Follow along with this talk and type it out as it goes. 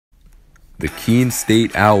The Keene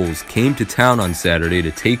State Owls came to town on Saturday to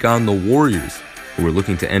take on the Warriors, who were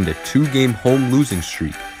looking to end a 2-game home losing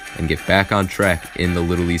streak and get back on track in the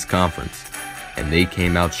Little East Conference. And they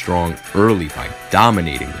came out strong early by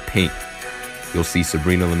dominating the paint. You'll see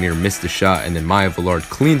Sabrina Lemire miss the shot, and then Maya Villard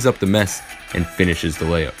cleans up the mess and finishes the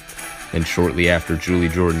layup. Then shortly after, Julie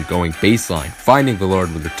Jordan going baseline, finding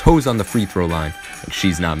Villard with her toes on the free throw line, and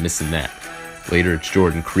she's not missing that. Later it's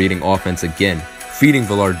Jordan creating offense again, feeding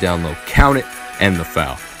Villard down low, count it, and the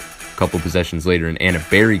foul. A couple possessions later, and Anna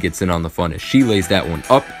Berry gets in on the fun as she lays that one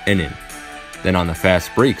up and in. Then on the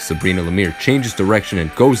fast break, Sabrina Lemire changes direction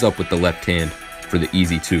and goes up with the left hand for the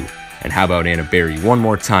easy 2. And how about Anna Berry one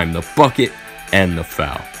more time, the bucket and the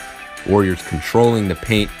foul. Warriors controlling the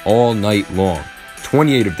paint all night long.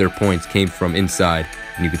 28 of their points came from inside,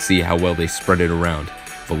 and you could see how well they spread it around.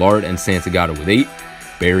 Villard and Santagata with 8,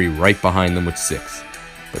 Berry right behind them with 6.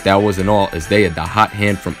 But that wasn't all, as they had the hot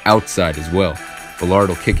hand from outside as well. Villard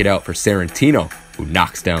will kick it out for Sarantino, who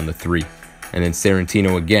knocks down the 3. And then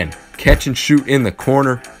Sarantino again, catch and shoot in the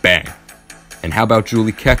corner, bang. And how about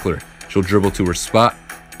Julie Keckler? She'll dribble to her spot,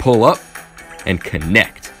 pull up, and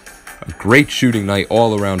connect. A great shooting night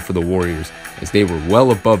all around for the Warriors, as they were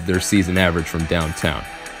well above their season average from downtown,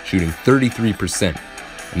 shooting 33%.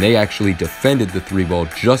 And they actually defended the 3-ball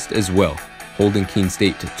just as well, holding Keene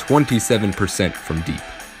State to 27% from deep.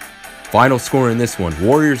 Final score in this one,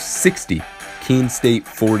 Warriors 60, Keene State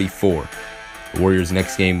 44. The Warriors'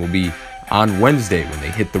 next game will be on Wednesday when they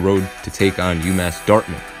hit the road to take on UMass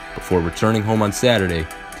Dartmouth, before returning home on Saturday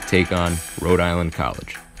to take on Rhode Island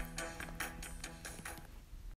College.